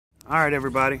All right,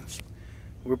 everybody,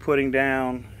 we're putting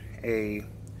down a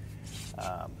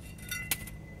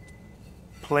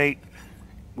plate.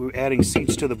 We're adding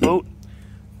seats to the boat.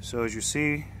 So as you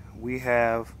see, we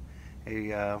have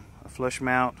a flush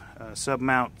mount, sub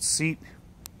mount seat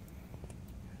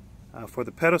for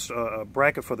the pedestal, a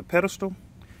bracket for the pedestal.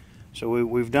 So what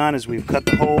we've done is we've cut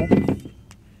the hole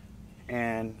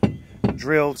and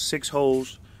drilled 6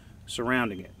 holes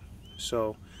surrounding it.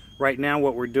 So right now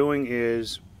what we're doing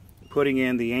is putting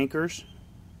in the anchors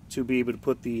to be able to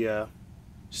put the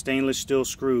stainless steel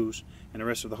screws and the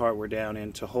rest of the hardware down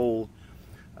in to hold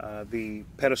the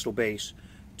pedestal base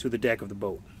to the deck of the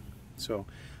boat. So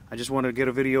I just wanted to get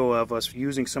a video of us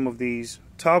using some of these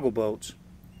toggle bolts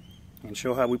and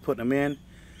show how we put them in,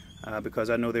 because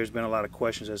I know there's been a lot of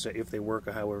questions as to if they work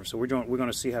or however. So we're going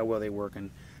to see how well they work,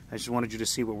 and I just wanted you to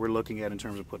see what we're looking at in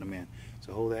terms of putting them in.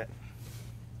 So hold that.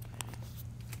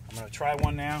 I'm going to try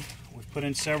one now. We've put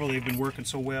in several. They've been working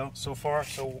so well so far,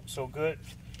 so good.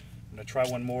 I'm going to try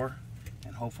one more,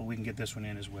 and hopefully we can get this one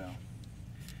in as well.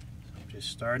 So I'm just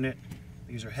starting it.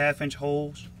 These are 1/2-inch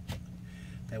holes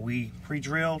that we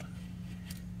pre-drilled,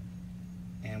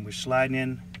 and we're sliding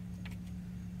in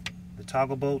the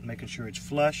toggle bolt, making sure it's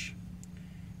flush,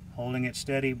 holding it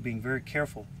steady, being very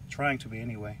careful, trying to be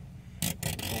anyway,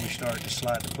 before we start to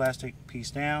slide the plastic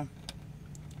piece down.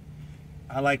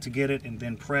 I like to get it and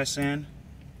then press in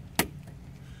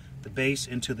the base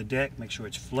into the deck, make sure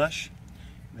it's flush,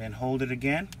 then hold it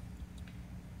again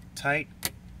tight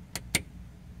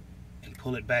and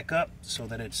pull it back up so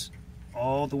that it's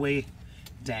all the way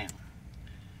down.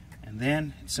 And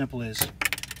then it's simple as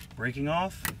breaking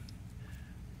off,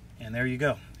 and there you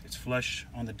go, it's flush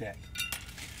on the deck.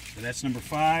 So that's number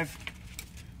 5.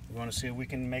 We're going to see if we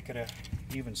can make it a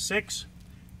even 6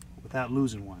 without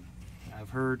losing one.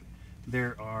 I've heard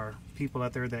there are people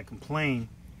out there that complain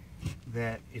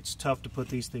that it's tough to put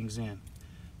these things in.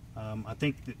 I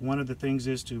think that one of the things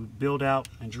is to build out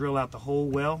and drill out the hole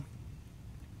well,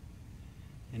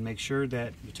 and make sure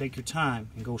that you take your time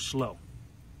and go slow.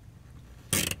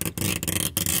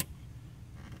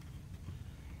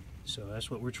 So that's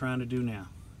what we're trying to do now.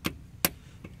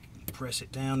 Press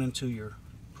it down into your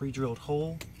pre-drilled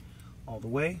hole all the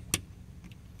way.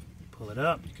 Pull it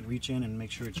up. You can reach in and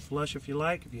make sure it's flush if you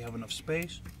like, if you have enough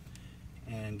space,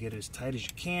 and get it as tight as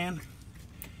you can.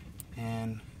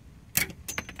 And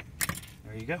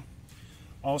there you go.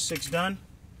 All 6 done.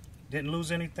 Didn't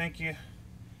lose any. Thank you,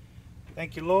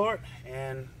 Lord.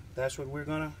 And that's what we're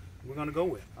gonna go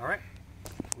with. All right.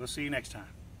 We'll see you next time.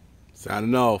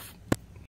 Signing off.